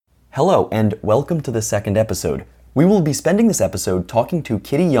Hello, and welcome to the second episode. We will be spending this episode talking to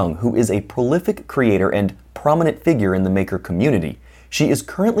Kitty Young, who is a prolific creator and prominent figure in the maker community. She is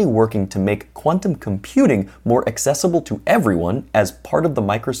currently working to make quantum computing more accessible to everyone as part of the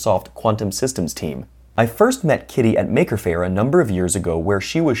Microsoft Quantum Systems team. I first met Kitty at Maker Faire a number of years ago, where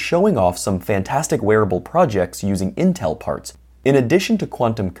she was showing off some fantastic wearable projects using Intel parts. In addition to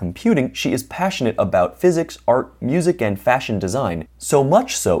quantum computing, she is passionate about physics, art, music, and fashion design. So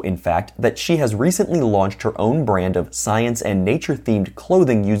much so, in fact, that she has recently launched her own brand of science and nature-themed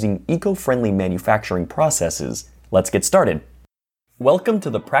clothing using eco-friendly manufacturing processes. Let's get started. Welcome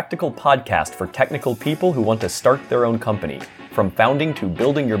to the Practical Podcast for technical people who want to start their own company. From founding to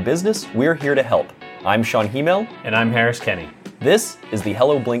building your business, we're here to help. I'm Sean Hemel. And I'm Harris Kenny. This is the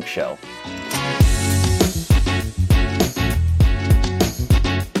Hello Blink Show.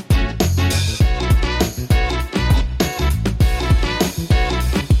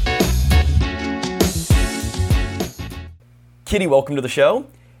 Kitty, welcome to the show.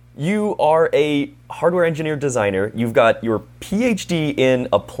 You are a hardware engineer designer. You've got your PhD in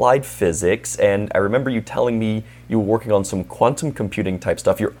applied physics, and I remember you telling me you were working on some quantum computing type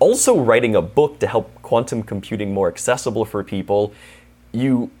stuff. You're also writing a book to help quantum computing more accessible for people.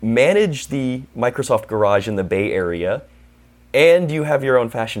 You manage the Microsoft Garage in the Bay Area, and you have your own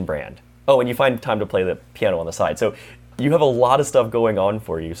fashion brand. Oh, and you find time to play the piano on the side. So you have a lot of stuff going on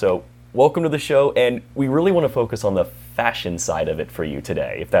for you. So welcome to the show, and we really want to focus on the fashion side of it for you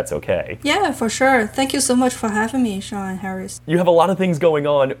today, if that's okay. Yeah, for sure. Thank you so much for having me, Sean and Harris. You have a lot of things going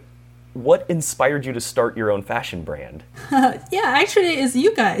on. What inspired you to start your own fashion brand? Yeah, actually, it's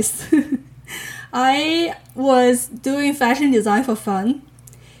you guys. I was doing fashion design for fun,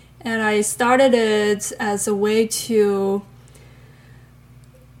 and I started it as a way to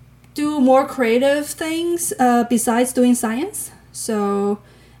do more creative things besides doing science. So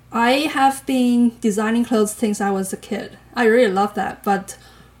I have been designing clothes since I was a kid. I really love that, but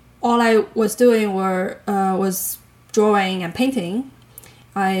all I was doing was drawing and painting.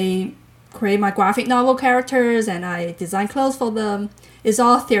 I create my graphic novel characters and I design clothes for them. It's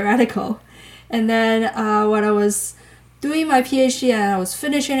all theoretical. And then when I was doing my PhD and I was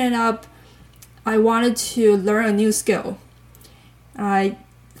finishing it up, I wanted to learn a new skill. I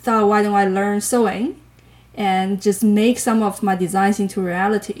thought, why don't I learn sewing and just make some of my designs into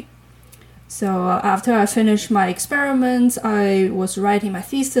reality. So after I finished my experiments, I was writing my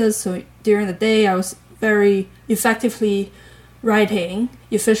thesis. So during the day, I was very effectively writing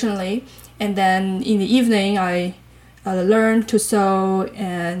efficiently. And then in the evening, I learned to sew,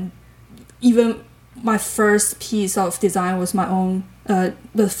 and even my first piece of design was my own,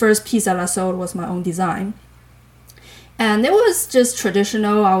 the first piece that I sewed was my own design. And it was just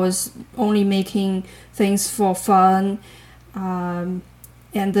traditional. I was only making things for fun. And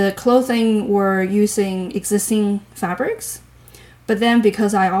the clothing were using existing fabrics. But then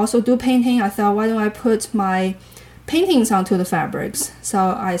because I also do painting, I thought, why don't I put my paintings onto the fabrics?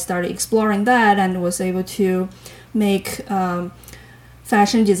 So I started exploring that and was able to make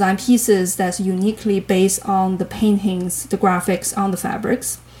fashion design pieces that's uniquely based on the paintings, the graphics on the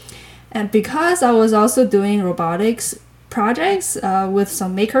fabrics. And because I was also doing robotics projects with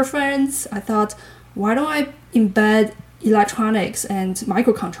some maker friends, I thought, why don't I embed electronics and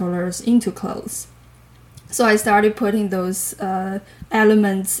microcontrollers into clothes? So I started putting those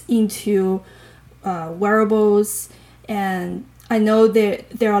elements into wearables, and I know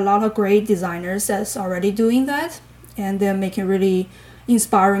there are a lot of great designers that's already doing that, and they're making really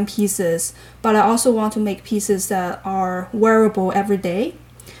inspiring pieces. But I also want to make pieces that are wearable every day.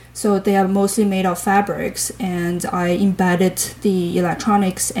 So they are mostly made of fabrics, and I embedded the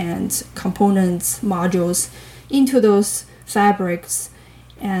electronics and components, modules into those fabrics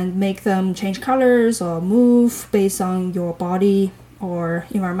and make them change colors or move based on your body or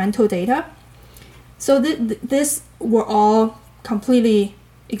environmental data. So this were all completely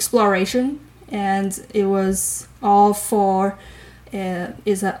exploration, and it was all for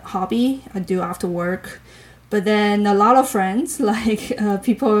is a hobby I do after work. But then a lot of friends, like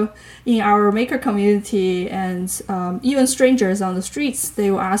people in our maker community and even strangers on the streets, they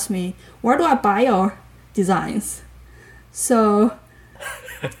will ask me, where do I buy your designs? So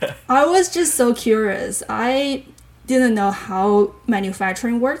I was just so curious. I didn't know how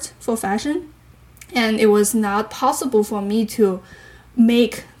manufacturing worked for fashion, and it was not possible for me to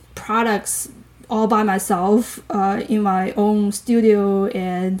make products all by myself in my own studio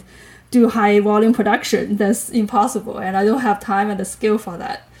and do high volume production. That's impossible, and I don't have time and the skill for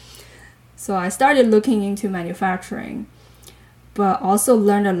that. So I started looking into manufacturing, but also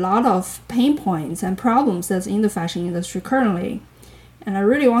learned a lot of pain points and problems that's in the fashion industry currently. and I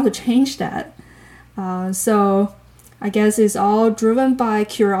really want to change that. So I guess it's all driven by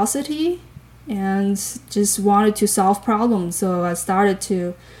curiosity and just wanted to solve problems. So I started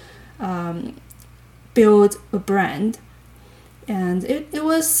to build a brand, and it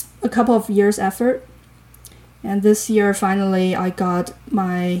was a couple of years effort. And this year, finally, I got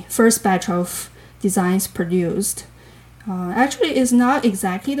my first batch of designs produced. Actually, it's not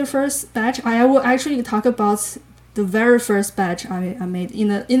exactly the first batch. I will actually talk about the very first batch I made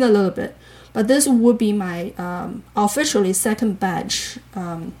in a little bit. But this would be my officially second batch.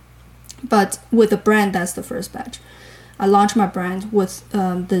 But with the brand, that's the first batch. I launched my brand with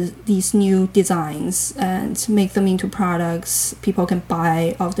these new designs and make them into products people can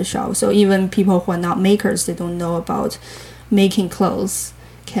buy off the shelf. So even people who are not makers, they don't know about making clothes,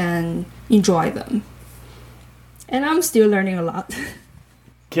 can enjoy them. And I'm still learning a lot.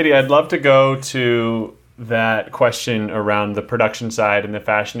 Kitty, I'd love to go to that question around the production side in the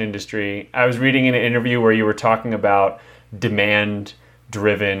fashion industry. I was reading in an interview where you were talking about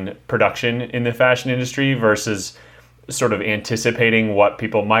demand-driven production in the fashion industry versus sort of anticipating what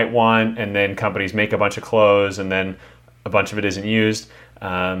people might want, and then companies make a bunch of clothes and then a bunch of it isn't used.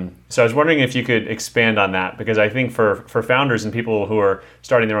 So I was wondering if you could expand on that, because I think for founders and people who are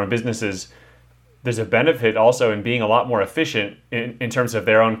starting their own businesses, there's a benefit also in being a lot more efficient in terms of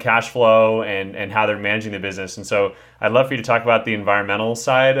their own cash flow and how they're managing the business. And so I'd love for you to talk about the environmental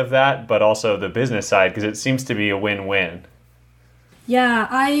side of that, but also the business side, because it seems to be a win-win. Yeah,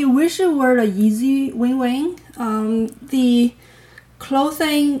 I wish it were an easy win-win. The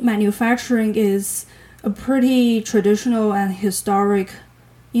clothing manufacturing is a pretty traditional and historic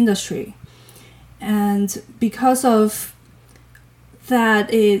industry. And because of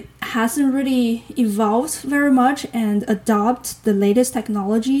that, it hasn't really evolved very much and adopt the latest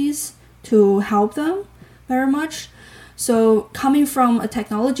technologies to help them very much. So coming from a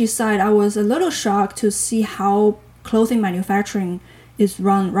technology side, I was a little shocked to see how clothing manufacturing is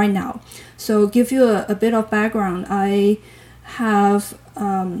run right now. So give you a bit of background. I have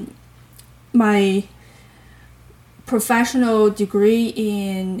my professional degree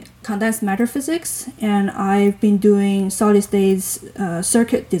in condensed matter physics, and I've been doing solid state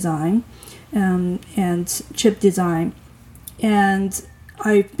circuit design and chip design. And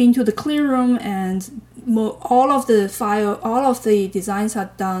I've been to the clean room, and all of the designs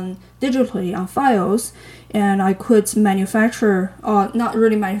are done digitally on files, and I could manufacture, or not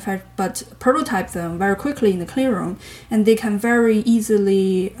really manufacture, but prototype them very quickly in the clean room, and they can very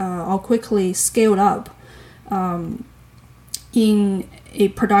easily or quickly scale up in a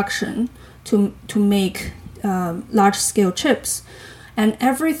production to make large scale chips. And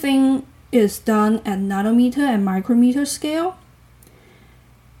everything is done at nanometer and micrometer scale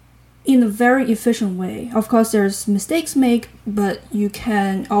in a very efficient way. Of course, there's mistakes made, but you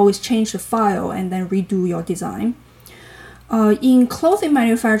can always change the file and then redo your design. In clothing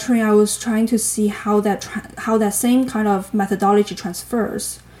manufacturing, I was trying to see how that same kind of methodology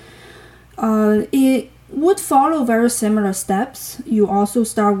transfers. It would follow very similar steps. You also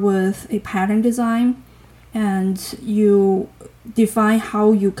start with a pattern design, and you define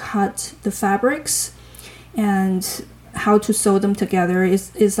how you cut the fabrics and how to sew them together.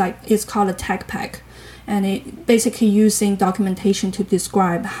 It's called a tech pack, and it basically using documentation to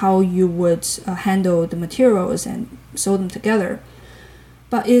describe how you would handle the materials and sew them together.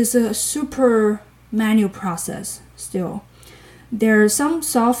 But it's a super manual process still. There's some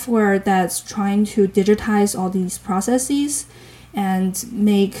software that's trying to digitize all these processes and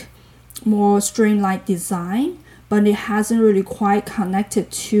make more streamlined design, but it hasn't really quite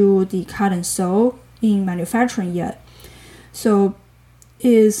connected to the cut and sew in manufacturing yet. So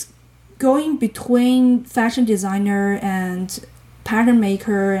is going between fashion designer and pattern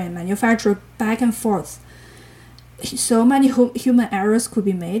maker and manufacturer back and forth. So many human errors could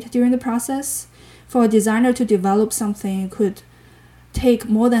be made during the process. For a designer to develop something could take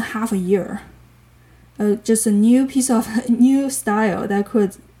more than half a year. Just a new piece of new style that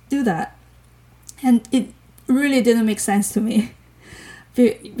could do that. And it really didn't make sense to me.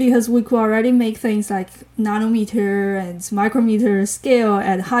 Because we could already make things like nanometer and micrometer scale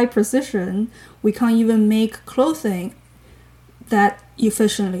at high precision. We can't even make clothing that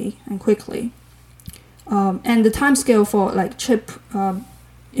efficiently and quickly. And the time scale for like chip,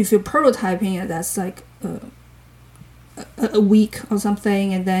 if you're prototyping it, that's like a week or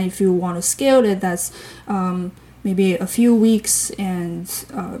something. And then if you want to scale it, that's maybe a few weeks, and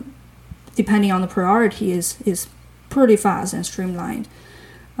depending on the priority is pretty fast and streamlined.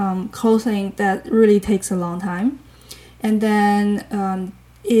 Clothing, that really takes a long time. And then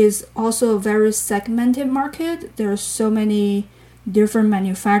is also a very segmented market. There are so many different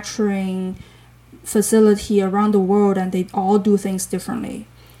manufacturing facility around the world, and they all do things differently.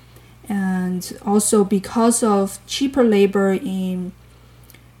 And also because of cheaper labor in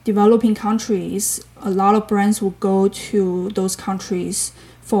developing countries, a lot of brands will go to those countries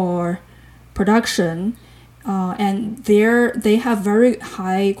for production, and there they have very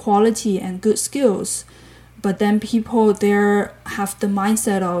high quality and good skills. But then people there have the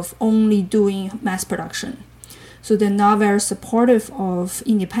mindset of only doing mass production. So they're not very supportive of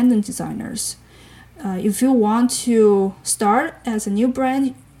independent designers. If you want to start as a new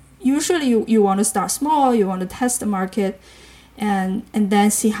brand, usually you want to start small, you want to test the market, and then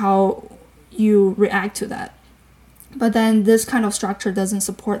see how you react to that. But then this kind of structure doesn't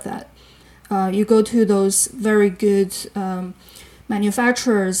support that. You go to those very good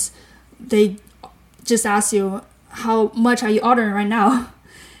manufacturers, they just ask you, how much are you ordering right now?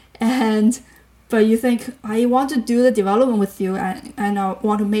 But you think, I want to do the development with you, and I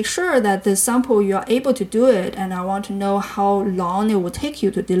want to make sure that the sample you are able to do it, and I want to know how long it will take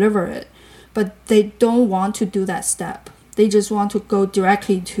you to deliver it. But they don't want to do that step. They just want to go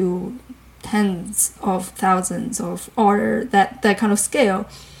directly to tens of thousands of order, that kind of scale.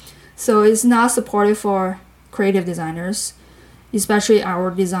 So it's not supportive for creative designers, especially our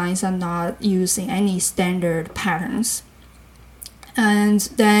designs are not using any standard patterns. And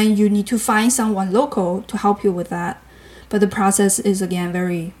then you need to find someone local to help you with that. But the process is, again,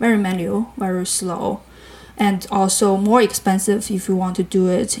 very, very manual, very slow, and also more expensive if you want to do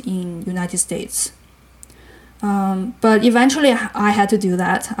it in United States. But eventually I had to do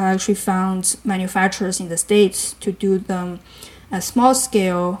that. I actually found manufacturers in the States to do them at small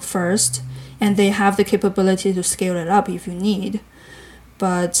scale first, and they have the capability to scale it up if you need.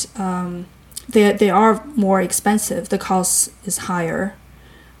 But they are more expensive. The cost is higher.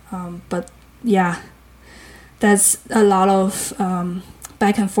 But yeah, that's a lot of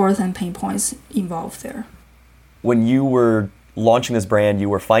back and forth and pain points involved there. When you were launching this brand, you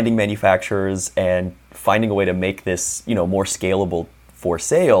were finding manufacturers and finding a way to make this, more scalable for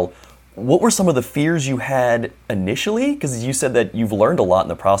sale. What were some of the fears you had initially? Because you said that you've learned a lot in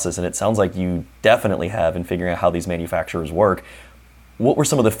the process, and it sounds like you definitely have in figuring out how these manufacturers work. What were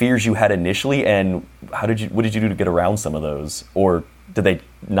some of the fears you had initially, and what did you do to get around some of those? Or did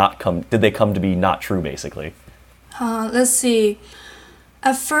they come to be not true, basically? Let's see.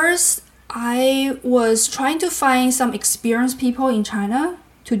 At first, I was trying to find some experienced people in China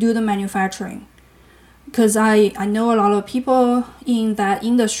to do the manufacturing, because I know a lot of people in that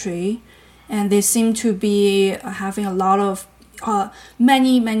industry, and they seem to be having a lot of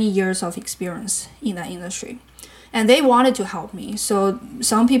many years of experience in that industry. And they wanted to help me. So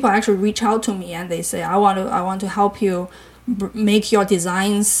some people actually reach out to me and they say, I want to help you make your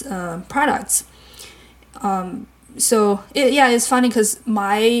designs products. It's funny because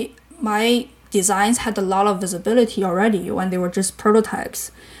my designs had a lot of visibility already when they were just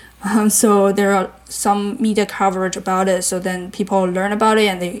prototypes. So there are some media coverage about it. So then people learn about it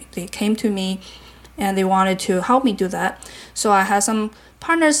and they came to me and they wanted to help me do that. So I had some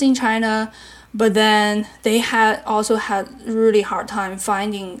partners in China, but then they had really hard time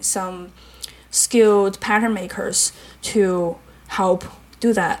finding some skilled pattern makers to help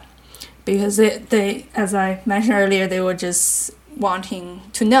do that, because they as I mentioned earlier, they were just wanting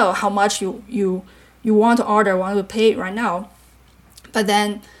to know how much you want to order, want to pay right now. But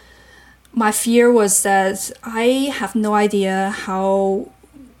then my fear was that I have no idea how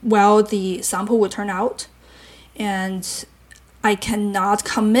well the sample would turn out, and I cannot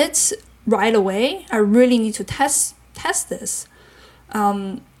commit right away. I really need to test this.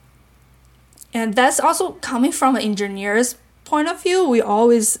 And that's also coming from an engineer's point of view. We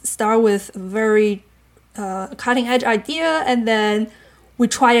always start with a very cutting edge idea, and then we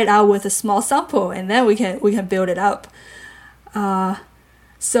try it out with a small sample, and then we can build it up.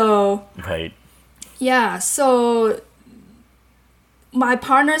 Right. Yeah, so my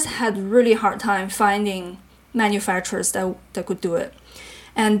partners had really hard time finding manufacturers that could do it.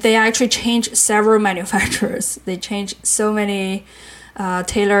 And they actually changed several manufacturers. They changed so many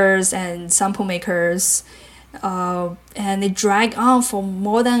tailors and sample makers. And it dragged on for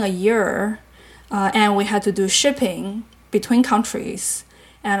more than a year. And we had to do shipping between countries.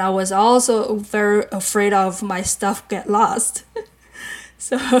 And I was also very afraid of my stuff get lost.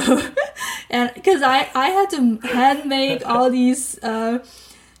 So, and because I had to hand make all these,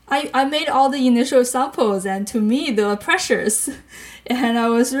 I made all the initial samples, and to me they were precious, and I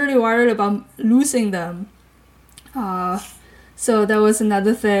was really worried about losing them. So that was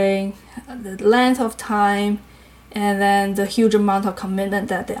another thing, the length of time, and then the huge amount of commitment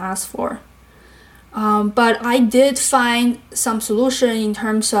that they asked for. But I did find some solution in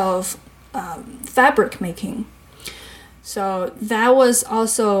terms of fabric making. So that was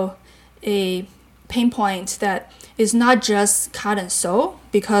also a pain point, that is not just cut and sew,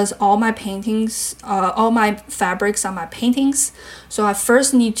 because all my paintings, all my fabrics are my paintings. So I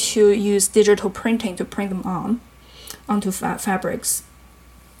first need to use digital printing to print them onto fabrics.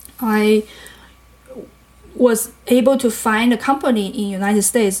 I was able to find a company in United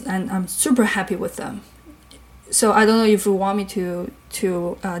States, and I'm super happy with them. So I don't know if you want me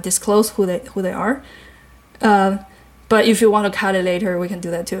to disclose who they are. But if you want to cut it later, we can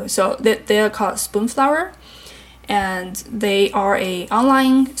do that too. So they are called Spoonflower, and they are a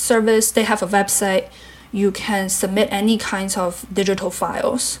online service. They have a website. You can submit any kinds of digital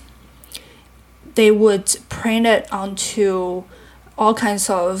files. They would print it onto all kinds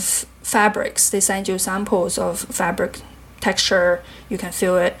of fabrics. They send you samples of fabric texture. You can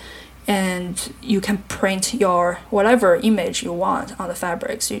feel it, and you can print your whatever image you want on the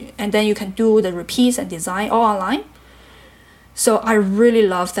fabrics. And then you can do the repeats and design all online. So I really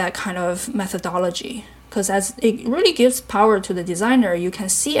love that kind of methodology, because as it really gives power to the designer. You can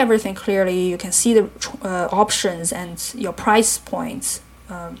see everything clearly. You can see the options and your price points.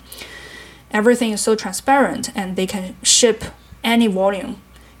 Everything is so transparent, and they can ship any volume.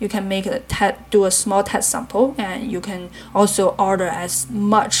 You can make do a small test sample, and you can also order as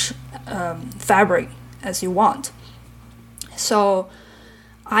much fabric as you want. So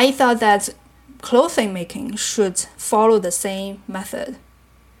I thought that clothing making should follow the same method.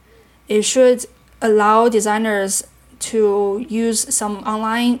 It should allow designers to use some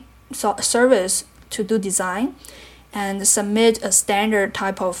online service to do design and submit a standard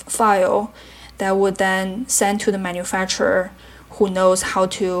type of file that would then send to the manufacturer, who knows how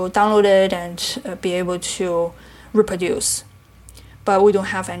to download it and be able to reproduce. But we don't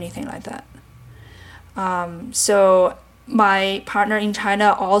have anything like that. So my partner in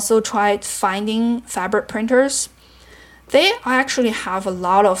China also tried finding fabric printers. They actually have a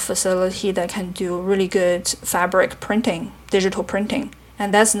lot of facility that can do really good fabric printing, digital printing.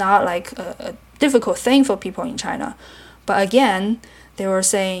 And that's not like a difficult thing for people in China. But again, they were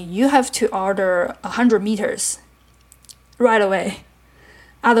saying you have to order 100 meters right away.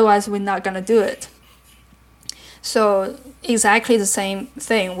 Otherwise, we're not going to do it. So exactly the same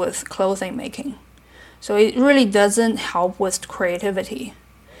thing with clothing making. So it really doesn't help with creativity.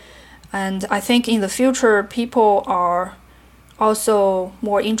 And I think in the future, people are also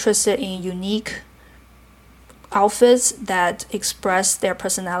more interested in unique outfits that express their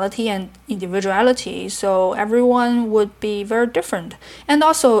personality and individuality. So everyone would be very different. And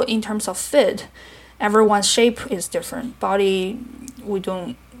also in terms of fit, everyone's shape is different. Body,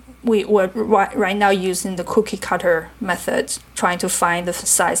 we're right now using the cookie cutter method, trying to find the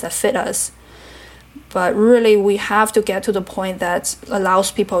size that fit us. But really, we have to get to the point that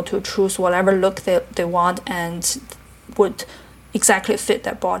allows people to choose whatever look they want and would exactly fit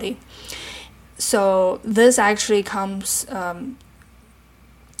their body. So this actually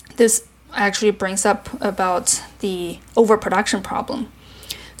brings up about the overproduction problem.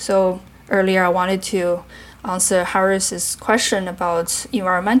 So earlier I wanted to answer Harris's question about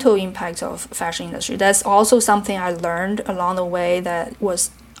environmental impact of fashion industry. That's also something I learned along the way that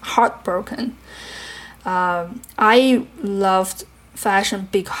was heartbroken. I loved fashion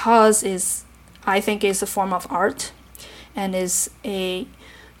because I think it's a form of art and is a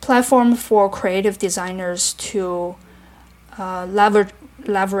platform for creative designers to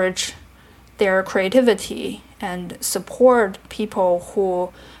leverage their creativity and support people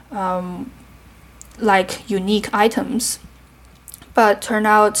who like unique items. But turn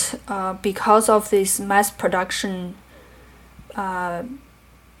out because of this mass production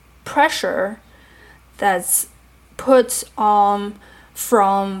pressure that's put on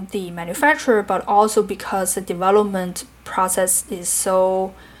from the manufacturer, but also because the development process is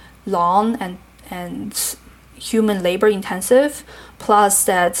so long and human labor intensive, plus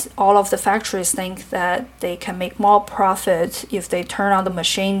that all of the factories think that they can make more profit if they turn on the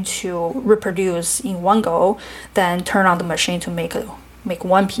machine to reproduce in one go than turn on the machine to make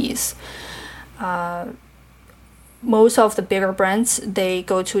one piece. Most of the bigger brands, they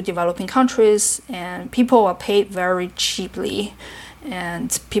go to developing countries and people are paid very cheaply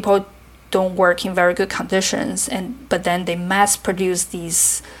and people don't work in very good conditions, but then they mass produce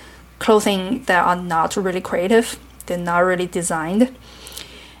these clothing that are not really creative, they're not really designed.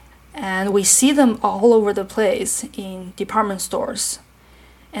 And we see them all over the place in department stores.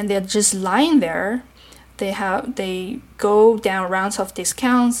 And they're just lying there. They go down rounds of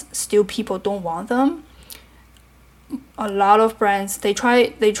discounts, still people don't want them. a lot of brands they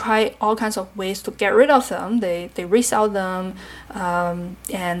try all kinds of ways to get rid of them. They resell them,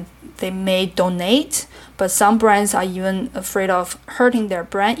 and they may donate. But some brands are even afraid of hurting their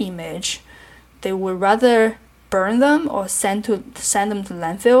brand image. They would rather burn them or send them to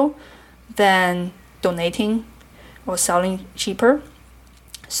landfill than donating or selling cheaper.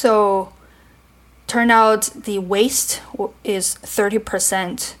 So turn out the waste is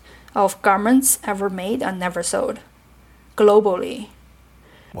 30% of garments ever made and never sold globally.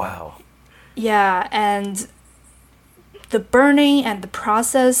 Wow. Yeah, and the burning and the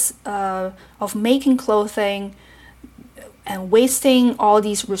process of making clothing and wasting all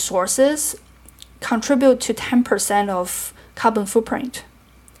these resources contribute to 10% of carbon footprint.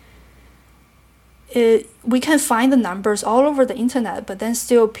 We can find the numbers all over the internet, but then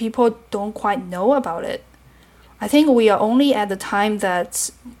still people don't quite know about it. I think we are only at the time that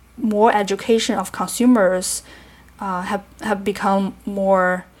more education of consumers have become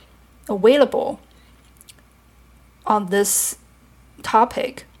more available on this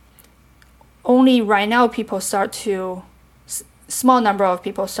topic. Only right now small number of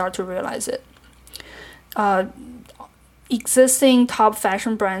people start to realize it. Existing top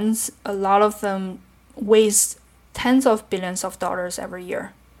fashion brands, a lot of them waste tens of billions of dollars every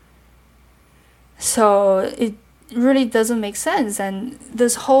year. So it really doesn't make sense, and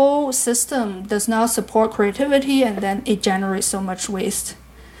this whole system does not support creativity, and then it generates so much waste.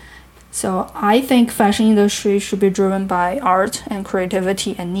 So I think fashion industry should be driven by art and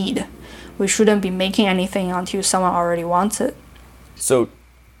creativity and need. We shouldn't be making anything until someone already wants it. So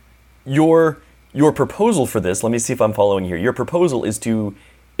your proposal for this, let me see if I'm following here. Your proposal is to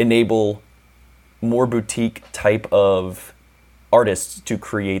enable more boutique type of artists to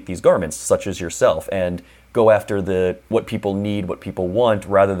create these garments, such as yourself, and go after what people need, what people want,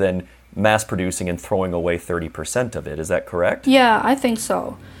 rather than mass producing and throwing away 30% of it. Is that correct? Yeah, I think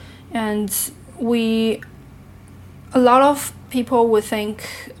so. And a lot of people would think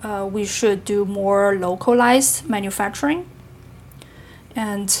we should do more localized manufacturing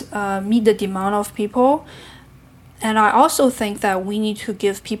and meet the demand of people. And I also think that we need to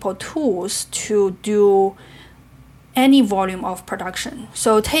give people tools to do any volume of production.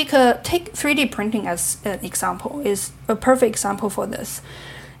 So take 3D printing as an example, is a perfect example for this.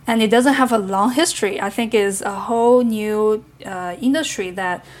 And it doesn't have a long history. I think it's a whole new industry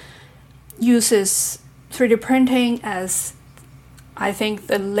that uses 3D printing as, I think,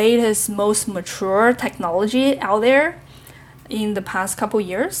 the latest, most mature technology out there in the past couple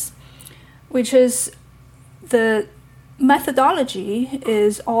years, which is the methodology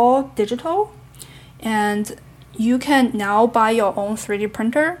is all digital, and you can now buy your own 3D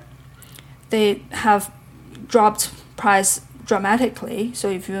printer. They have dropped price dramatically, so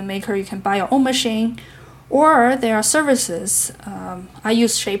if you're a maker, you can buy your own machine, or there are services. I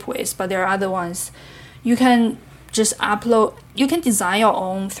use Shapeways, but there are other ones. You can just you can design your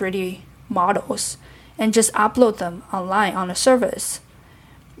own 3D models and just upload them online on a service.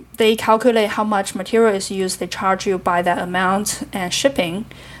 They calculate how much material is used, they charge you by that amount, and shipping.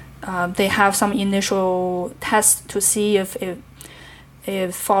 They have some initial tests to see if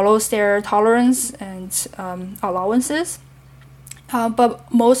it follows their tolerance and allowances.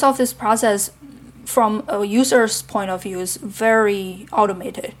 But most of this process, from a user's point of view, is very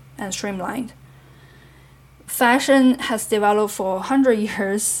automated and streamlined. Fashion has developed for 100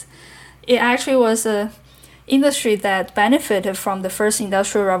 years. It actually was an industry that benefited from the first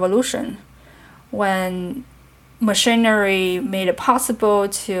industrial revolution, when machinery made it possible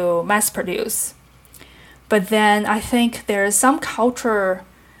to mass produce. But then I think there are some cultural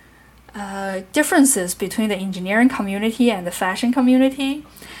differences between the engineering community and the fashion community,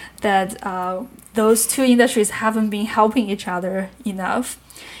 that those two industries haven't been helping each other enough.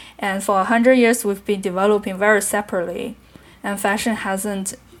 And for 100 years, we've been developing very separately, and fashion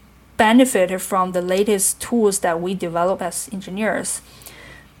hasn't benefited from the latest tools that we develop as engineers.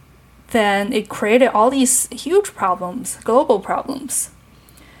 Then it created all these huge problems, global problems.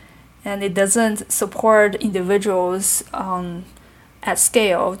 And it doesn't support individuals at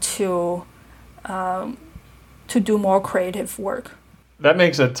scale to do more creative work. That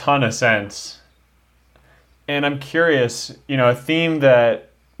makes a ton of sense. And I'm curious, a theme that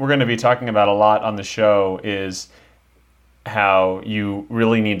we're going to be talking about a lot on the show is how you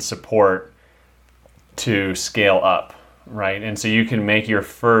really need support to scale up, right? And so you can make your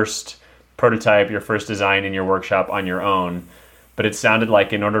first prototype, your first design in your workshop on your own. But it sounded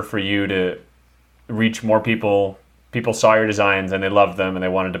like in order for you to reach more people saw your designs and they loved them and they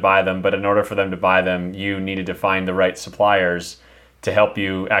wanted to buy them. But in order for them to buy them, you needed to find the right suppliers to help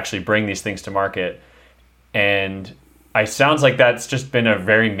you actually bring these things to market. And it sounds like that's just been a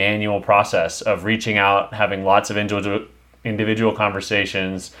very manual process of reaching out, having lots of individual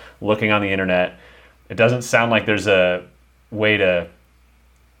conversations, looking on the internet. It doesn't sound like there's no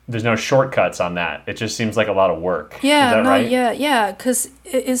shortcuts on that. It just seems like a lot of work. Yeah, is that right? Yeah, because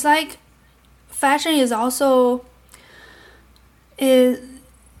it's like fashion is also is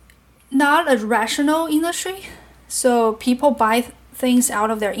not a rational industry. So people buy things out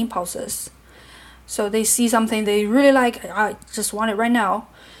of their impulses. So they see something they really like, I just want it right now.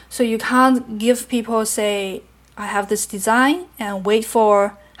 So you can't give people, say, I have this design and wait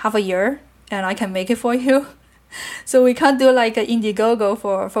for half a year and I can make it for you. So we can't do like an Indiegogo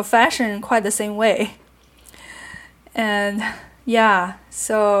for fashion quite the same way. And yeah,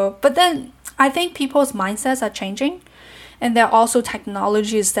 so, but then I think people's mindsets are changing. And there are also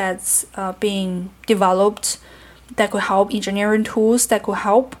technologies that's being developed that could help, engineering tools that could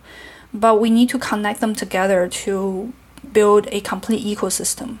help. But we need to connect them together to build a complete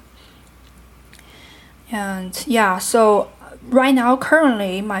ecosystem. And yeah, so right now,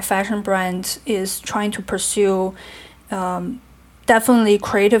 currently, my fashion brand is trying to pursue definitely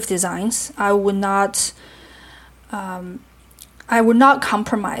creative designs. I would not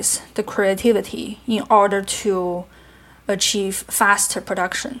compromise the creativity in order to achieve faster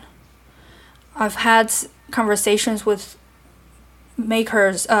production. I've had conversations with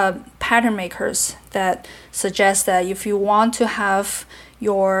makers, pattern makers, that suggest that if you want to have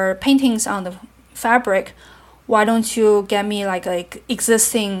your paintings on the fabric, why don't you get me like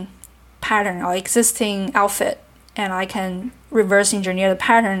existing pattern or existing outfit, and I can reverse engineer the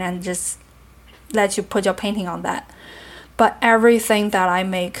pattern and just let you put your painting on that. But everything that I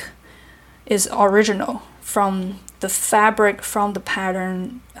make is original, from the fabric, from the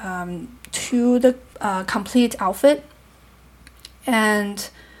pattern, to the complete outfit. And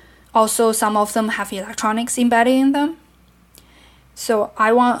also some of them have electronics embedded in them. So I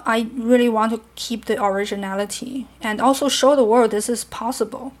really want to keep the originality and also show the world this is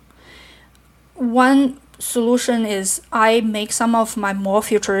possible. One solution is I make some of my more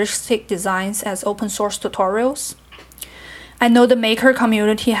futuristic designs as open source tutorials. I know the maker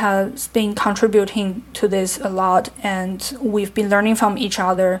community has been contributing to this a lot, and we've been learning from each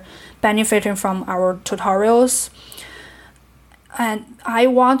other, benefiting from our tutorials. And I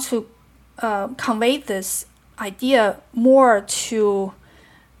want to convey this idea more to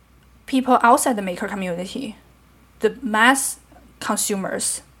people outside the maker community, the mass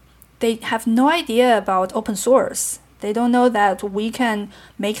consumers. They have no idea about open source. They don't know that we can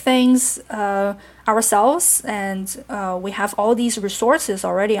make things ourselves, and we have all these resources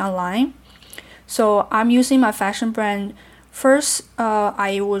already online. So I'm using my fashion brand. First,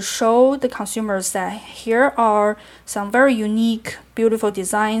 I will show the consumers that here are some very unique, beautiful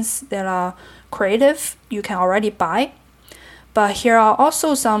designs that are creative, you can already buy. But here are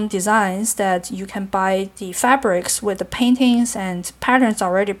also some designs that you can buy the fabrics with the paintings and patterns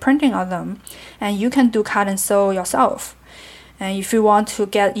already printing on them, and you can do cut and sew yourself. And if you want to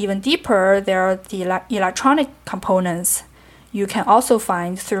get even deeper, there are the electronic components you can also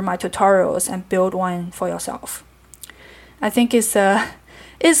find through my tutorials and build one for yourself. I think it's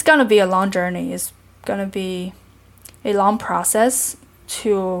gonna be a long journey. It's gonna be a long process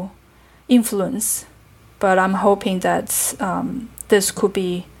to influence, but I'm hoping that this could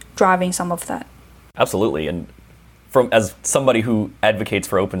be driving some of that. Absolutely, and as somebody who advocates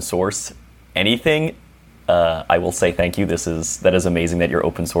for open source anything, I will say thank you. That is amazing that you're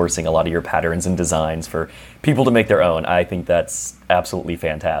open sourcing a lot of your patterns and designs for people to make their own. I think that's absolutely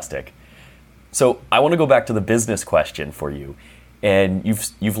fantastic. So I want to go back to the business question for you. And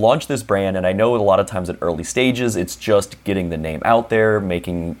you've launched this brand, and I know a lot of times at early stages, it's just getting the name out there,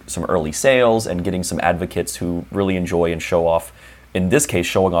 making some early sales, and getting some advocates who really enjoy and show off, in this case,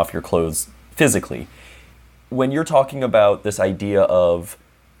 showing off your clothes physically. When you're talking about this idea of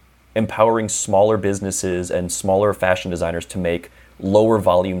empowering smaller businesses and smaller fashion designers to make lower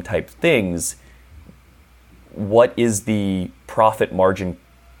volume type things, what is the profit margin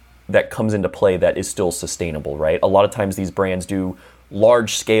that comes into play that is still sustainable, right? A lot of times these brands do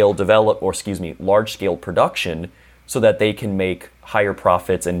large scale production so that they can make higher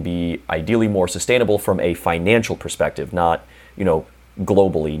profits and be ideally more sustainable from a financial perspective, not,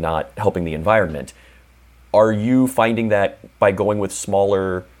 globally, not helping the environment. Are you finding that by going with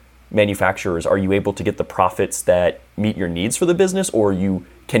smaller manufacturers, are you able to get the profits that meet your needs for the business, or you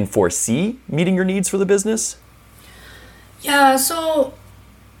can foresee meeting your needs for the business? Yeah, so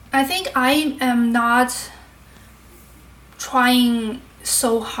I think I am not trying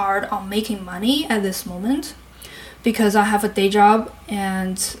so hard on making money at this moment because I have a day job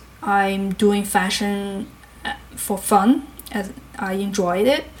and I'm doing fashion for fun, as I enjoyed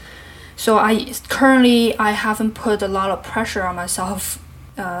it. So I haven't put a lot of pressure on myself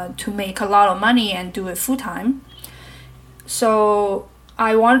to make a lot of money and do it full time. So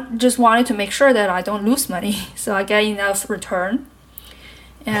I just wanted to make sure that I don't lose money, so I get enough return.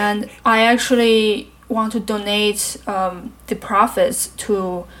 And I actually want to donate the profits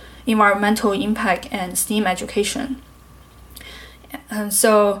to environmental impact and STEAM education. And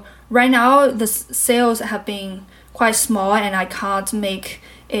so right now the sales have been quite small, and I can't make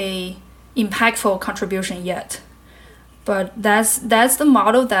a impactful contribution yet. But that's the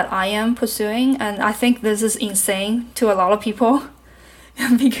model that I am pursuing, and I think this is insane to a lot of people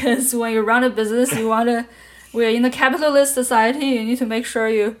because when you run a business, we're in a capitalist society. You need to make sure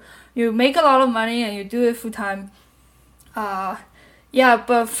you make a lot of money and you do it full time.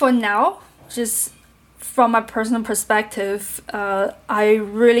 But for now, just from my personal perspective, I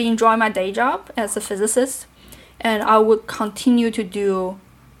really enjoy my day job as a physicist, and I would continue to do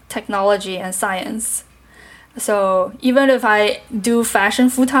technology and science. So even if I do fashion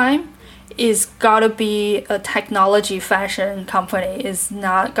full time, it's gotta be a technology fashion company. It's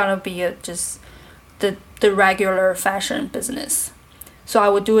not gonna be just the regular fashion business. So I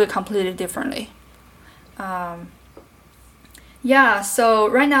would do it completely differently. So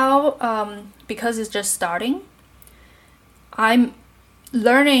right now, because it's just starting, I'm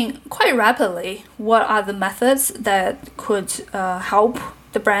learning quite rapidly what are the methods that could help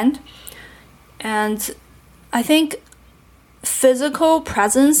the brand. And I think physical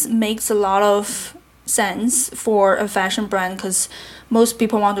presence makes a lot of sense for a fashion brand because most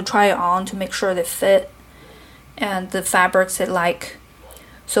people want to try it on to make sure they fit and the fabrics they like.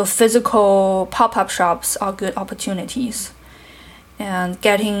 So physical pop-up shops are good opportunities. And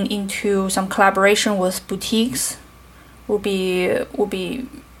getting into some collaboration with boutiques will be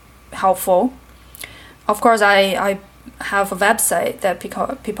helpful. Of course, I have a website that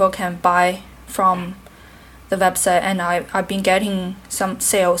people can buy from the website, and I've been getting some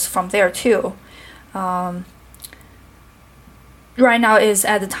sales from there too. Right now is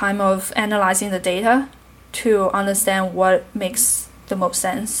at the time of analyzing the data to understand what makes the most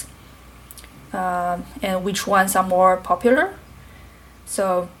sense and which ones are more popular.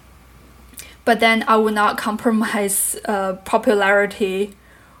 So, but then I will not compromise popularity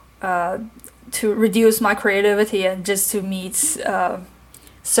to reduce my creativity and just to meet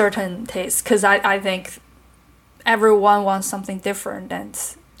certain tastes, because I think everyone wants something different, and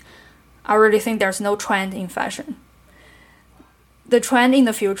I really think there's no trend in fashion. The trend in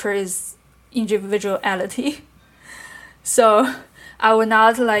the future is individuality. So I would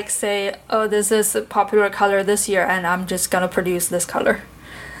not say, oh, this is a popular color this year and I'm just gonna produce this color.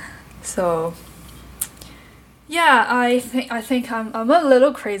 So yeah, I think I'm a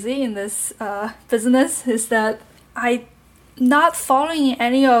little crazy in this business, is that I not following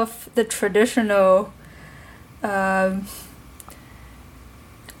any of the traditional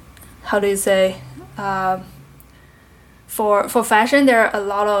how do you say, for fashion there are a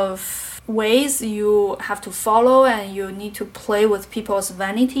lot of ways you have to follow, and you need to play with people's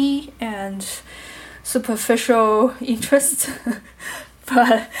vanity and superficial interests.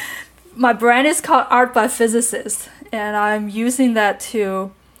 But my brand is called Art by Physicists, and I'm using that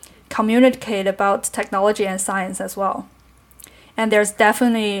to communicate about technology and science as well. And there's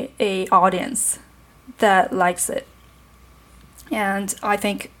definitely a audience that likes it. And I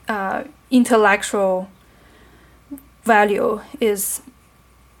think intellectual value is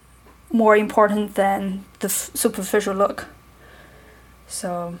more important than the superficial look.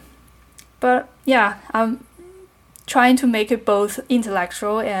 So, but yeah, I'm trying to make it both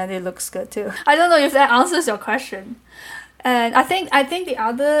intellectual and it looks good too. I don't know if that answers your question. And I think the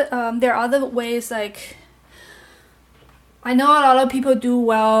other there are other ways, I know a lot of people do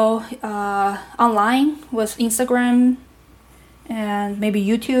well online with Instagram and maybe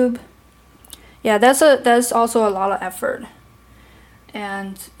YouTube. Yeah, that's also a lot of effort.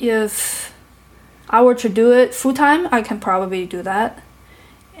 And if I were to do it full time, I can probably do that.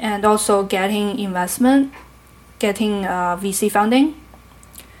 And also getting investment, getting VC funding.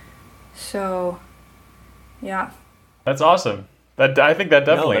 So, yeah. That's awesome. I think that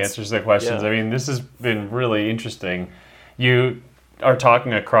definitely answers the questions. Yeah. I mean, this has been really interesting. You are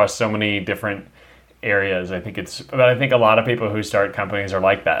talking across so many different areas. I think a lot of people who start companies are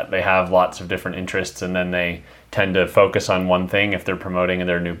like that. They have lots of different interests, and then they tend to focus on one thing if they're promoting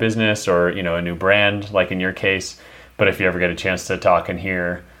their new business or a new brand, like in your case. But if you ever get a chance to talk and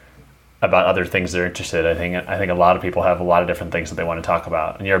hear about other things they're interested in, I think a lot of people have a lot of different things that they want to talk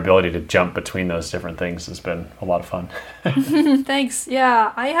about, and your ability to jump between those different things has been a lot of fun. Thanks.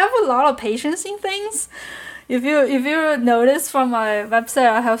 Yeah, I have a lot of patience in things. if you notice from my website,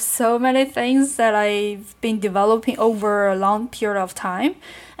 I have so many things that I've been developing over a long period of time,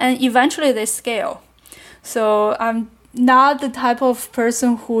 and eventually they scale. So I'm not the type of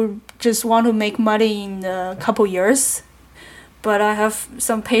person who just want to make money in a couple years, but I have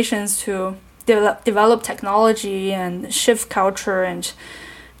some patience to develop technology and shift culture and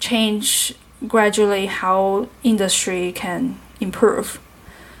change gradually how industry can improve.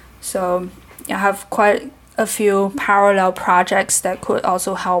 So I have quite a few parallel projects that could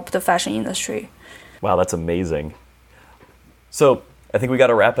also help the fashion industry. Wow, that's amazing. So I think we got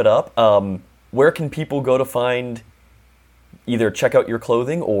to wrap it up. Where can people go to find, either check out your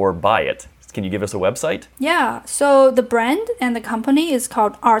clothing or buy it? Can you give us a website? Yeah, so the brand and the company is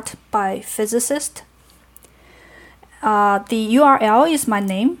called Art by Physicist. The URL is my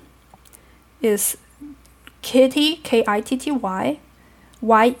name. Is Kitty, Kitty, yeung.com.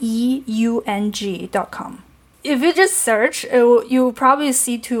 If you just search, you'll probably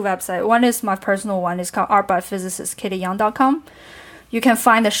see two websites. One is my personal one. It's called Art by Physicist, kittyyoung.com. You can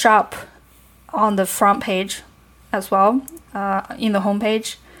find the shop on the front page as well, in the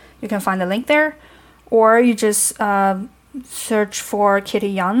homepage. You can find the link there. Or you just search for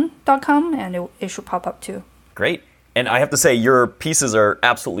kittyyoung.com and it should pop up too. Great. And I have to say, your pieces are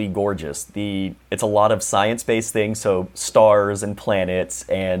absolutely gorgeous. It's a lot of science-based things, so stars and planets,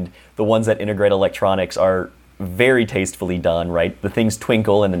 and the ones that integrate electronics are very tastefully done, right? The things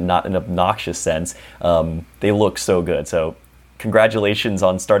twinkle in not an obnoxious sense. They look so good. So congratulations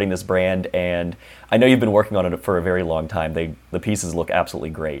on starting this brand, and I know you've been working on it for a very long time. The pieces look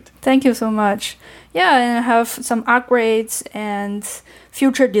absolutely great. Thank you so much. Yeah, and I have some upgrades and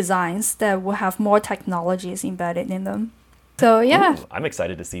future designs that will have more technologies embedded in them. So yeah. Ooh, I'm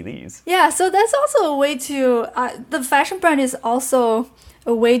excited to see these. Yeah, so that's also a way to, the fashion brand is also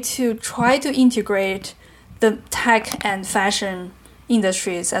a way to try to integrate the tech and fashion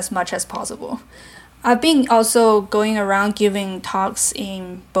industries as much as possible. I've been also going around giving talks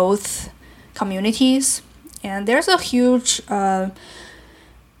in both communities, and there's a huge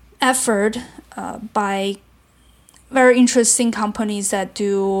effort by very interesting companies that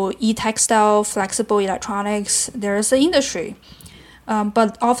do e-textile, flexible electronics. There's an industry,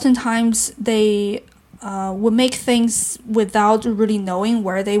 but oftentimes they will make things without really knowing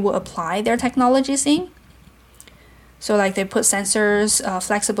where they will apply their technologies in. So like they put sensors,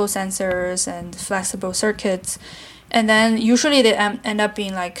 flexible sensors and flexible circuits, and then usually they end up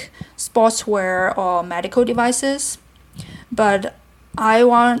being like sportswear or medical devices. But I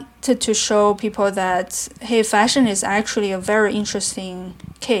wanted to show people that, hey, fashion is actually a very interesting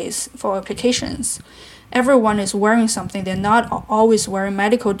case for applications. Everyone is wearing something. They're not always wearing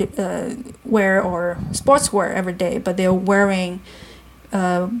medical wear or sportswear every day, but they're wearing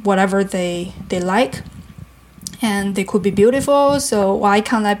whatever they like. And they could be beautiful, so why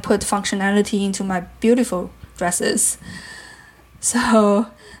can't I put functionality into my beautiful dresses? So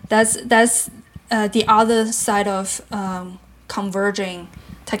that's the other side of converging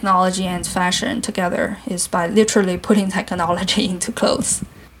technology and fashion together, is by literally putting technology into clothes.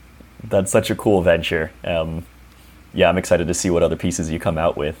 That's such a cool venture. Yeah, I'm excited to see what other pieces you come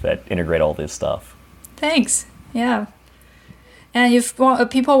out with that integrate all this stuff. Thanks. Yeah. And if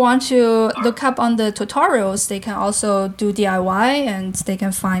people want to look up on the tutorials, they can also do DIY, and they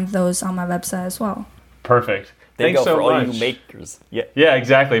can find those on my website as well. Perfect. There you Thanks go, so for all much. you makers. Yeah. Yeah,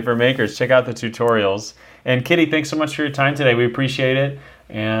 exactly. For makers, check out the tutorials. And Kitty, thanks so much for your time today. We appreciate it,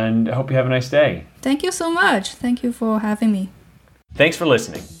 and I hope you have a nice day. Thank you so much. Thank you for having me. Thanks for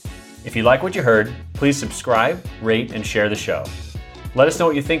listening. If you like what you heard, please subscribe, rate, and share the show. Let us know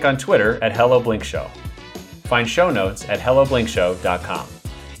what you think on Twitter at HelloBlinkShow. Find show notes at helloblinkshow.com.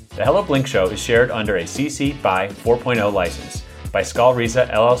 The Hello Blink Show is shared under a CC BY 4.0 license by Skull Riza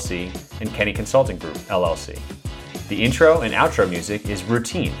LLC and Kenny Consulting Group LLC. The intro and outro music is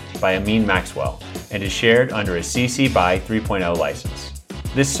Routine by Amin Maxwell and is shared under a CC BY 3.0 license.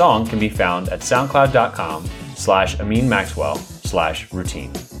 This song can be found at soundcloud.com/Amin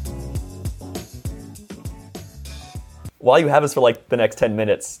Maxwell/routine. While you have us for like the next 10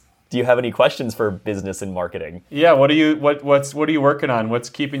 minutes, do you have any questions for business and marketing? Yeah, what are you working on? What's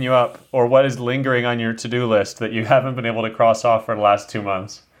keeping you up, or what is lingering on your to-do list that you haven't been able to cross off for the last 2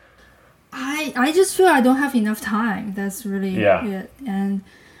 months? I just feel I don't have enough time. That's really it. And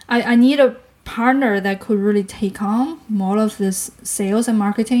I need a partner that could really take on more of this sales and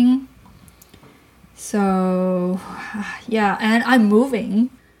marketing. So, yeah, and I'm moving.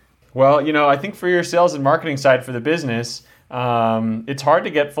 Well, I think for your sales and marketing side for the business, it's hard to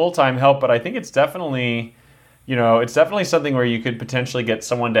get full-time help, but I think it's definitely, something where you could potentially get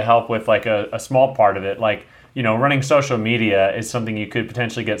someone to help with like a small part of it. Like, running social media is something you could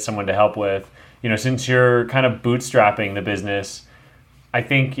potentially get someone to help with. Since you're kind of bootstrapping the business, I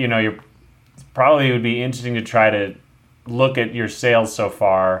think, you're probably would be interesting to try to look at your sales so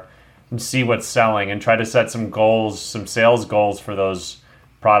far and see what's selling and try to set some goals, some sales goals for those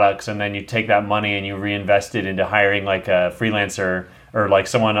products. And then you take that money and you reinvest it into hiring like a freelancer or like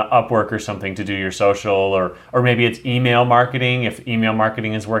someone at Upwork or something to do your social, or maybe it's email marketing if email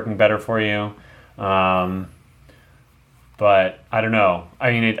marketing is working better for you. But I don't know.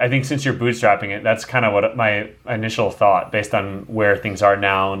 I mean, I think since you're bootstrapping it, that's kind of what my initial thought based on where things are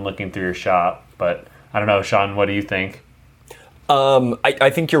now and looking through your shop. But I don't know, Sean, what do you think? I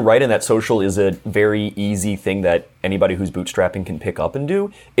think you're right in that social is a very easy thing that anybody who's bootstrapping can pick up and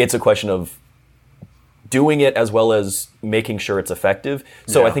do. It's a question of doing it as well as making sure it's effective.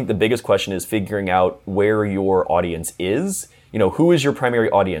 So I think the biggest question is figuring out where your audience is. Who is your primary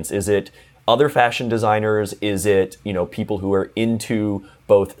audience? Is it other fashion designers? Is it, people who are into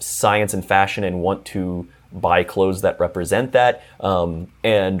both science and fashion and want to buy clothes that represent that?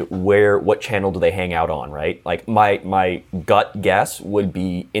 And what channel do they hang out on, right? Like my gut guess would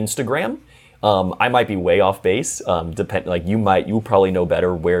be Instagram. I might be way off base. You probably know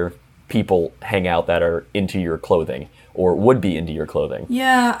better where people hang out that are into your clothing or would be into your clothing.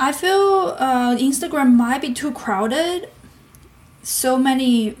 Yeah, I feel Instagram might be too crowded. So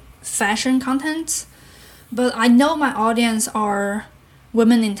many fashion contents, but I know my audience are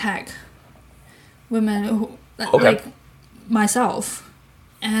women in tech, women who, like myself,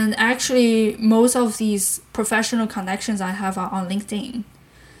 and actually most of these professional connections I have are on LinkedIn.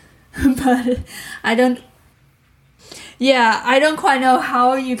 But I don't quite know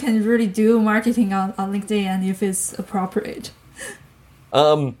how you can really do marketing on LinkedIn and if it's appropriate.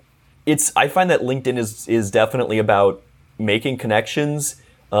 I find that LinkedIn is definitely about making connections.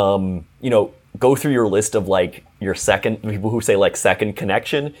 Go through your list of like your people who say like second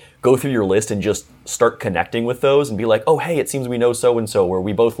connection, go through your list and just start connecting with those and be like, oh, hey, it seems we know so-and-so, or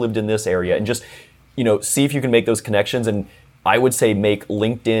we both lived in this area, and just, see if you can make those connections. And I would say make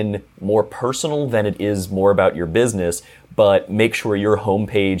LinkedIn more personal than it is more about your business, but make sure your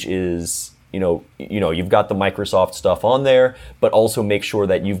homepage is, you've got the Microsoft stuff on there, but also make sure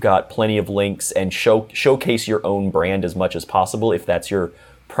that you've got plenty of links and showcase your own brand as much as possible if that's your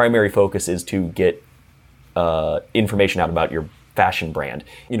primary focus is to get information out about your fashion brand.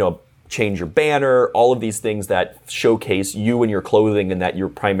 Change your banner, all of these things that showcase you and your clothing and that you're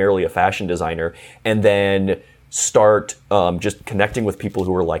primarily a fashion designer, and then start just connecting with people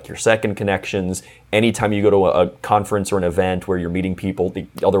who are like your second connections. Anytime you go to a conference or an event where you're meeting people, the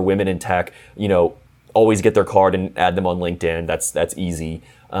other women in tech, always get their card and add them on LinkedIn. That's easy.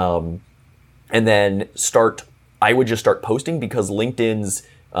 And then I would just start posting, because LinkedIn's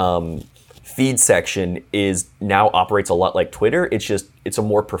feed section now operates a lot like Twitter. It's a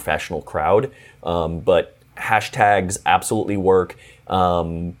more professional crowd, but hashtags absolutely work.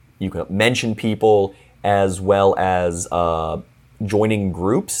 You can mention people as well as joining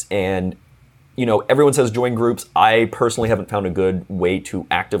groups. And, everyone says join groups. I personally haven't found a good way to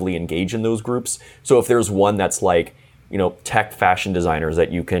actively engage in those groups. So if there's one that's like, tech fashion designers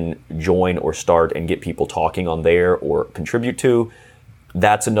that you can join or start and get people talking on there or contribute to,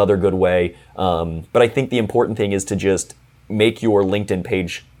 that's another good way. But I think the important thing is to just make your LinkedIn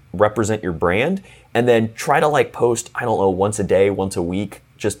page represent your brand, and then try to like post, I don't know, once a day, once a week,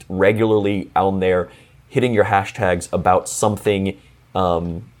 just regularly on there, hitting your hashtags about something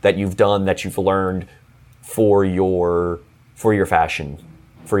that you've done, that you've learned for your fashion,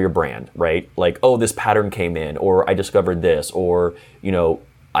 for your brand, right? Like, oh, this pattern came in, or I discovered this, or,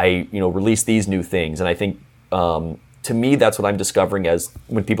 I released these new things. And I think to me, that's what I'm discovering as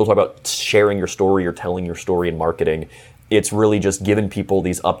when people talk about sharing your story or telling your story in marketing, it's really just giving people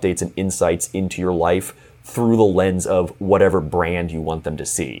these updates and insights into your life through the lens of whatever brand you want them to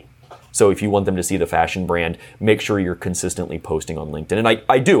see. So if you want them to see the fashion brand, make sure you're consistently posting on LinkedIn. And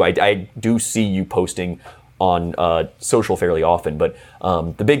I do see you posting on social fairly often. But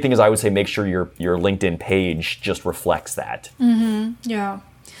the big thing is, I would say, make sure your LinkedIn page just reflects that. Mm-hmm. Yeah.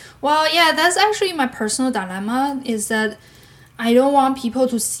 Well, yeah, that's actually my personal dilemma, is that I don't want people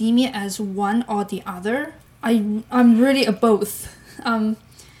to see me as one or the other. I'm really a both.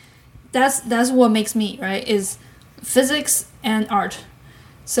 That's what makes me, right, is physics and art.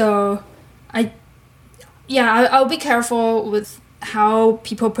 So I'll be careful with how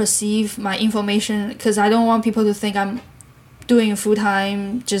people perceive my information, because I don't want people to think I'm doing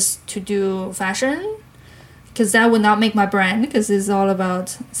full-time just to do fashion, because that would not make my brand, because it's all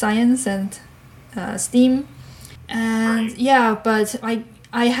about science and STEAM. And yeah, but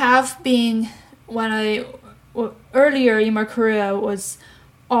I have been, when I earlier in my career was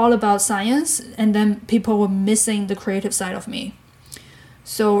all about science, and then people were missing the creative side of me.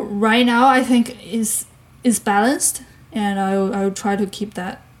 So right now I think is balanced, and I will try to keep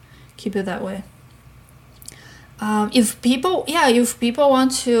it that way. If people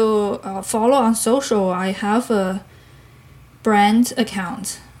want to follow on social, I have a brand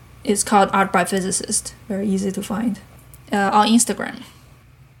account. It's called Art by Physicist. Very easy to find on Instagram.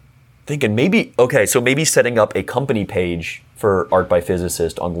 Thinking maybe setting up a company page for Art by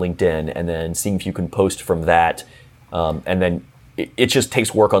Physicist on LinkedIn, and then seeing if you can post from that, and then it just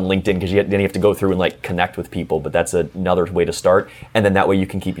takes work on LinkedIn because then you have to go through and like connect with people, but that's another way to start, and then that way you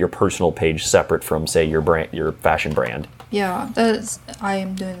can keep your personal page separate from, say, your fashion brand. Yeah, I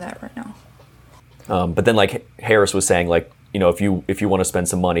am doing that right now. But then, like Harris was saying, like, you know, if you want to spend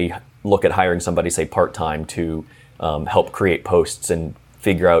some money, look at hiring somebody, say, part-time to help create posts and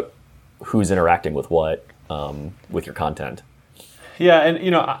figure out who's interacting with what with your content. Yeah, and you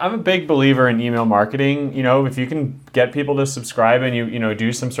know, I'm a big believer in email marketing. You know, if you can get people to subscribe and you know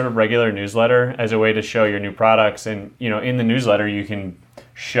do some sort of regular newsletter as a way to show your new products, and you know, in the newsletter you can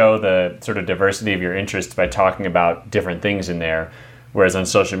show the sort of diversity of your interests by talking about different things in there. Whereas on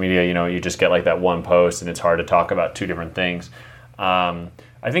social media, you know, you just get like that one post and it's hard to talk about two different things.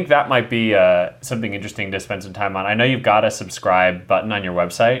 I think that might be something interesting to spend some time on. I know you've got a subscribe button on your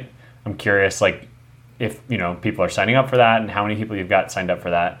website. I'm curious, like, if you know people are signing up for that and how many people you've got signed up for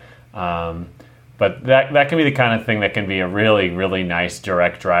that. But that can be the kind of thing that can be a really, really nice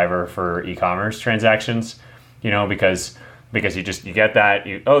direct driver for e-commerce transactions, you know, because you get that,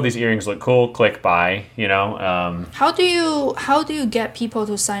 these earrings look cool, click buy, you know. How do you get people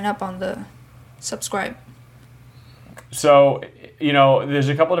to sign up on the subscribe? So, you know, there's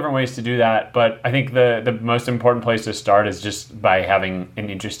a couple of different ways to do that, but I think the most important place to start is just by having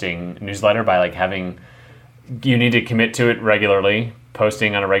an interesting newsletter, by like you need to commit to it regularly,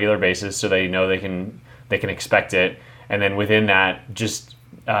 posting on a regular basis so they know they can expect it. And then within that, just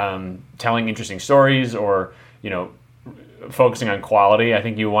telling interesting stories, or, you know, focusing on quality. I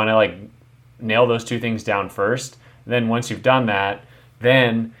think you want to like nail those two things down first. Then once you've done that,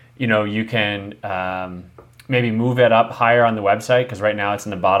 then, you know, you can maybe move it up higher on the website, because right now it's in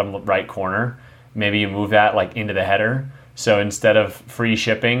the bottom right corner. Maybe you move that like into the header. So instead of free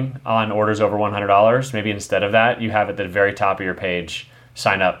shipping on orders over $100, maybe instead of that, you have at the very top of your page,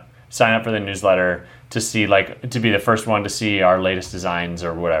 sign up for the newsletter to be the first one to see our latest designs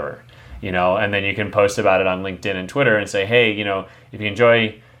or whatever, you know, and then you can post about it on LinkedIn and Twitter and say, hey, you know, if you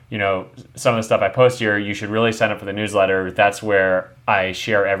enjoy, you know, some of the stuff I post here, you should really sign up for the newsletter. That's where I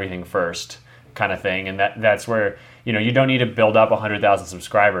share everything first, kind of thing. And that's where, you know, you don't need to build up 100,000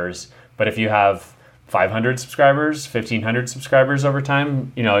 subscribers, but if you have 500 subscribers, 1,500 subscribers over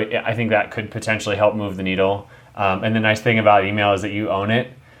time, you know, I think that could potentially help move the needle. And the nice thing about email is that you own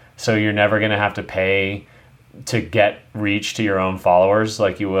it, so you're never going to have to pay to get reach to your own followers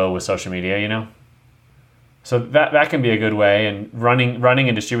like you will with social media, you know. So that can be a good way. And running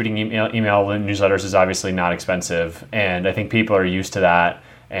and distributing email newsletters is obviously not expensive, and I think people are used to that.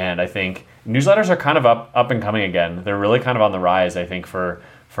 And I think newsletters are kind of up and coming again. They're really kind of on the rise, I think, for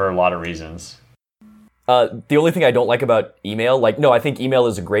a lot of reasons. The only thing I don't like about email, I think email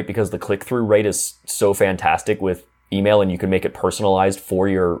is great because the click-through rate is so fantastic with email, and you can make it personalized for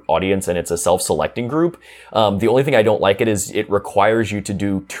your audience, and it's a self-selecting group. The only thing I don't like is it requires you to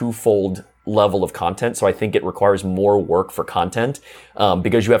do twofold level of content. So I think it requires more work for content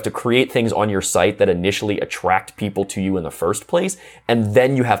because you have to create things on your site that initially attract people to you in the first place. And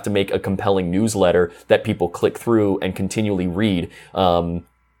then you have to make a compelling newsletter that people click through and continually read.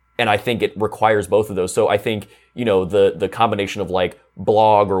 And I think it requires both of those. So I think, you know, the combination of like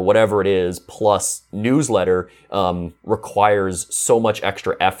blog or whatever it is plus newsletter requires so much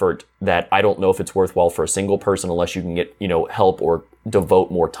extra effort that I don't know if it's worthwhile for a single person unless you can get, you know, help or devote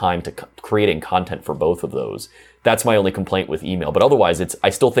more time to creating content for both of those. That's my only complaint with email. But otherwise,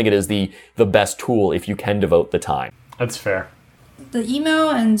 I still think it is the best tool if you can devote the time. That's fair. The email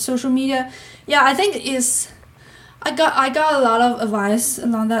and social media, yeah, I think I got a lot of advice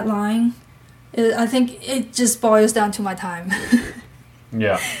along that line. I think it just boils down to my time.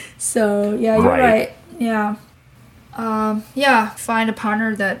 Yeah. So yeah, you're right. Yeah. Find a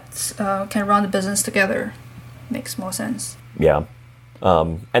partner that can run the business together. Makes more sense. Yeah.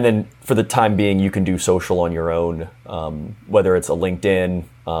 And then for the time being, you can do social on your own, whether it's a LinkedIn,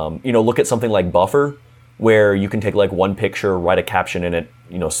 you know, look at something like Buffer, where you can take like one picture, write a caption in it,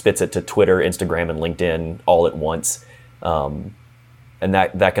 you know, spits it to Twitter, Instagram, and LinkedIn all at once. And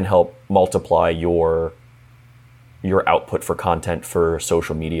that can help multiply your output for content for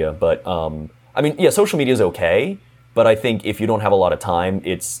social media. But I mean, yeah, social media is okay, but I think if you don't have a lot of time,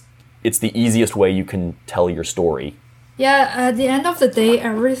 it's the easiest way you can tell your story. Yeah, at the end of the day,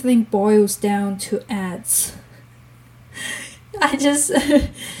 everything boils down to ads. I just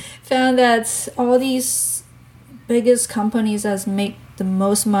found that all these biggest companies that make the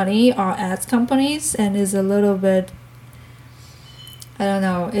most money are ads companies, and is a little bit, I don't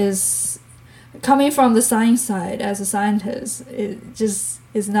know, is coming from the science side as a scientist, it just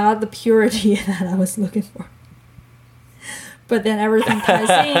is not the purity that I was looking for. But then everything ties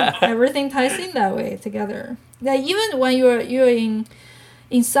in that way together. Yeah, even when you're in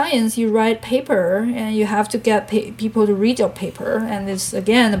science, you write paper and you have to get people to read your paper, and it's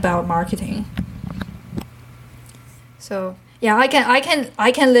again about marketing. So yeah, I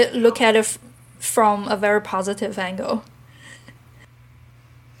can look at it from a very positive angle.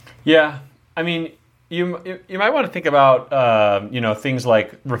 Yeah, I mean, you might want to think about things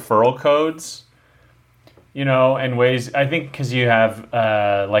like referral codes, and ways. I think because you have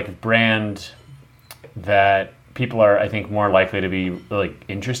like a brand that people are, I think, more likely to be like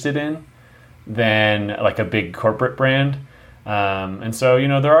interested in than like a big corporate brand. And so,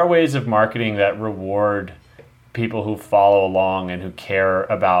 there are ways of marketing that reward people who follow along and who care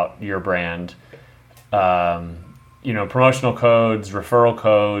about your brand. Promotional codes, referral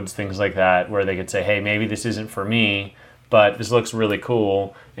codes, things like that, where they could say, hey, maybe this isn't for me, but this looks really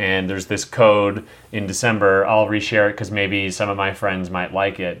cool, and there's this code in December, I'll reshare it because maybe some of my friends might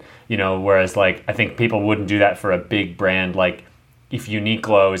like it. Whereas like I think people wouldn't do that for a big brand. Like if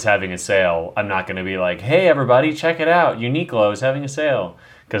Uniqlo is having a sale, I'm not going to be like, hey everybody, check it out, Uniqlo is having a sale,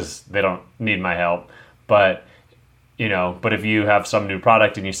 because they don't need my help. But if you have some new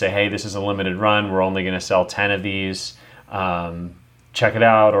product and you say, hey, this is a limited run, we're only going to sell 10 of these, check it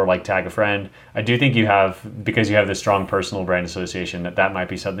out, or like tag a friend. I do think because you have this strong personal brand association, that might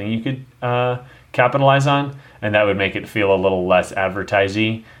be something you could capitalize on, and that would make it feel a little less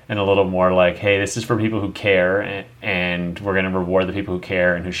advertising and a little more like, hey, this is for people who care, and we're going to reward the people who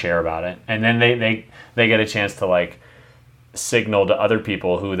care and who share about it. And then they get a chance to like signal to other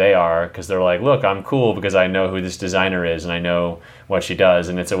people who they are, because they're like, look, I'm cool because I know who this designer is and I know what she does,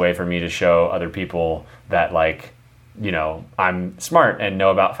 and it's a way for me to show other people that like, I'm smart and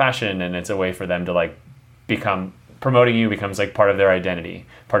know about fashion, and it's a way for them to like promoting you becomes like part of their identity,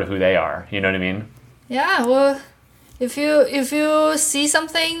 part of who they are. You know what I mean? Yeah, well, if you see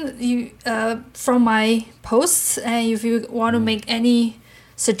something from my posts, and if you want to make any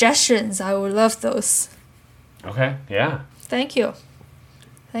suggestions, I would love those. Okay, yeah. Thank you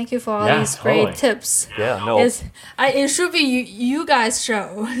for all these great tips. Yeah, no. It should be you guys'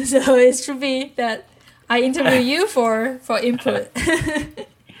 show, so it should be that I interview you for input.